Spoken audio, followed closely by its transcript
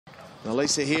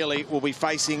Elisa Healy will be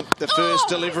facing the first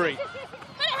delivery.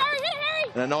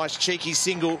 And a nice cheeky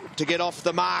single to get off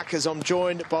the mark as I'm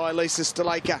joined by Lisa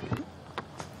Stalenberg.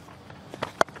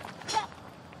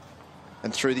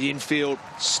 And through the infield,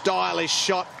 stylish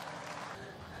shot.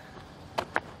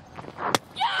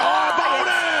 Oh, bowled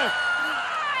her!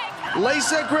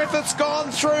 Lisa Griffith's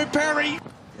gone through Perry.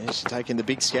 And she's taking the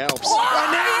big scalps.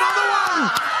 And now another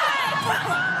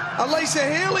one! Elisa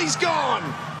Healy's gone.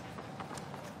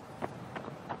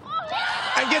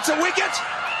 And gets a wicket.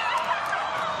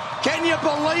 Can you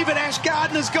believe it? Ash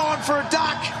Gardner's gone for a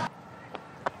duck.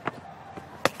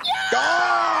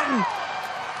 Gone!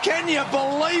 Can you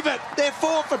believe it? They're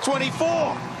 4 for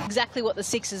 24. Exactly what the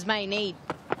Sixers may need.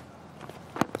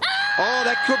 Oh,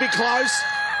 that could be close.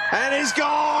 And he's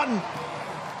gone.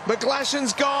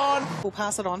 McGlashan's gone. We'll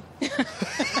pass it on.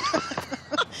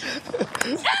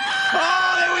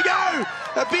 Oh, there we go.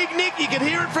 A big nick. You can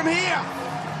hear it from here.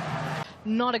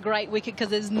 Not a great wicket because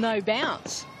there's no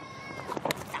bounce.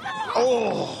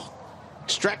 Oh,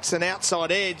 extracts an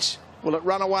outside edge. Will it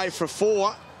run away for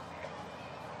 4?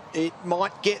 It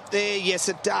might get there. Yes,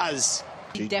 it does.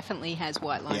 She definitely has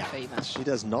white line fever. She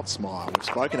does not smile. We've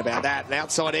spoken about that. An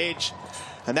outside edge.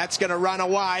 And that's going to run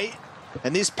away.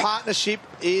 And this partnership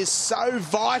is so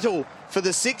vital for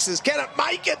the Sixers. Can it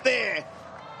make it there?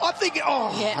 I think...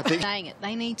 Oh, yeah, I think... saying it.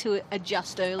 They need to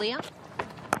adjust earlier.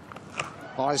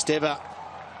 Highest ever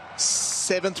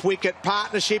 7th wicket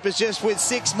partnership is just with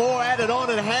 6 more added on.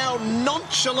 And how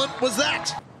nonchalant was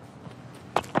that?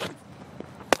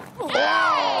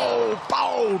 Oh,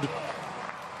 bold.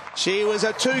 She was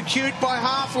a too cute by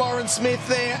half, Lauren Smith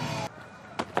there.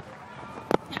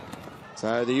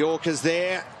 So the Yorker's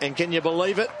there, and can you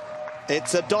believe it?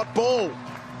 It's a dot ball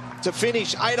to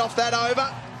finish. 8 off that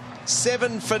over.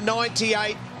 7 for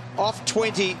 98 off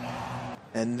 20.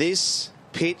 And this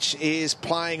pitch is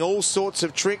playing all sorts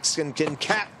of tricks and can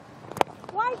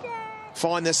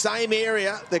find the same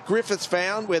area that Griffith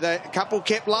found, where a couple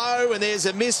kept low, and there's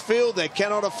a misfield. They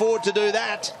cannot afford to do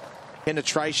that.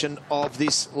 Penetration of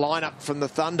this lineup from the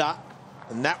Thunder,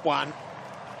 and that one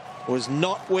was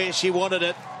not where she wanted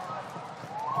it.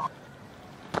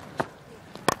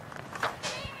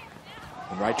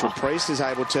 And Rachael Priest is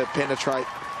able to penetrate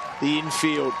the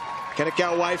infield. Can it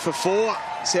go away for 4?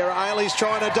 Sarah Ailey's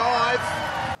trying to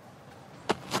dive.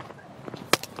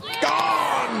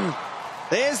 Gone!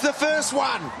 There's the first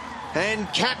one. And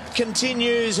Cap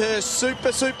continues her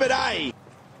super day.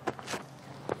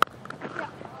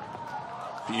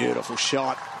 Beautiful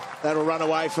shot. That'll run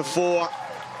away for 4.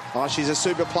 Oh, she's a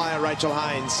super player, Rachael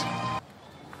Haynes.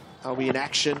 They'll be in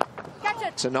action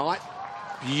tonight.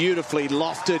 Beautifully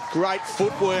lofted, great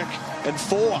footwork, and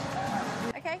 4.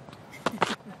 Okay.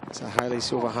 So Hayley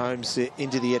Silver-Holmes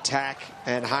into the attack,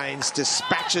 and Haynes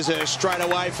dispatches her straight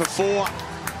away for 4.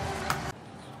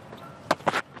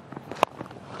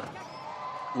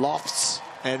 Lofts,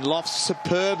 and lofts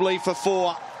superbly for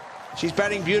 4. She's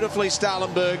batting beautifully,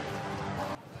 Stalenberg.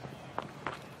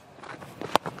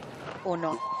 Or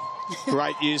not.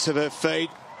 Great use of her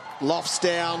feet. Lofts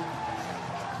down.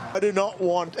 I do not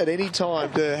want at any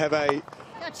time to have a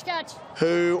Catch.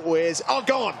 who wears... Oh,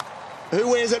 gone. Who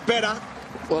wears it better?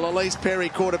 Well, Elise Perry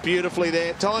caught it beautifully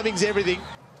there. Timing's everything.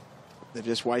 They've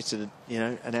just wasted, you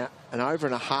know, an over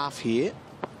and a half here.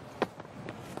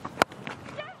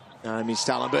 Naomi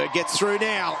Stalenberg gets through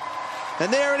now.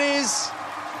 And there it is.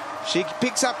 She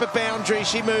picks up a boundary.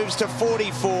 She moves to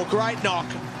 44. Great knock.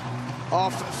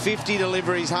 Off 50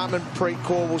 deliveries. Harmanpreet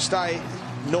Kaur will stay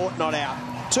not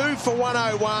out. 2 for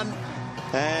 101.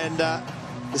 And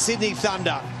the Sydney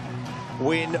Thunder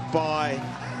win by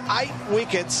 8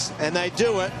 wickets. And they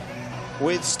do it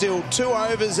with still 2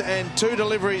 overs and 2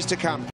 deliveries to come.